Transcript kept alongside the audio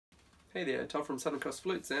Hey there, Todd from Southern Cross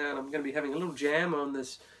Flutes, and I'm going to be having a little jam on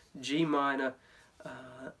this G minor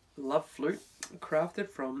love flute crafted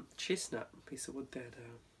from Chestnut, a piece of wood that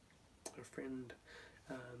a friend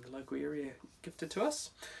in the local area gifted to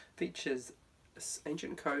us. Features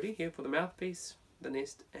ancient Kauri here for the mouthpiece, the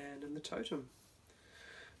nest, and in the totem.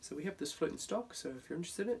 So we have this flute in stock, so if you're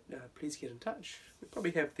interested in it, please get in touch. We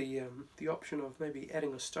probably have the option of maybe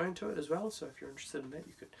adding a stone to it as well, so if you're interested in that,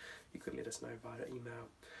 you could let us know via email.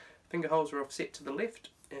 Finger holes are offset to the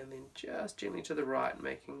left and then just gently to the right,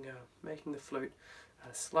 making the flute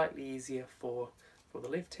slightly easier for the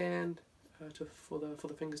left hand, for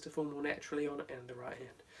the fingers to fall more naturally on it, and the right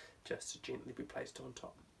hand just to gently be placed on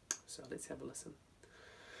top. So let's have a listen.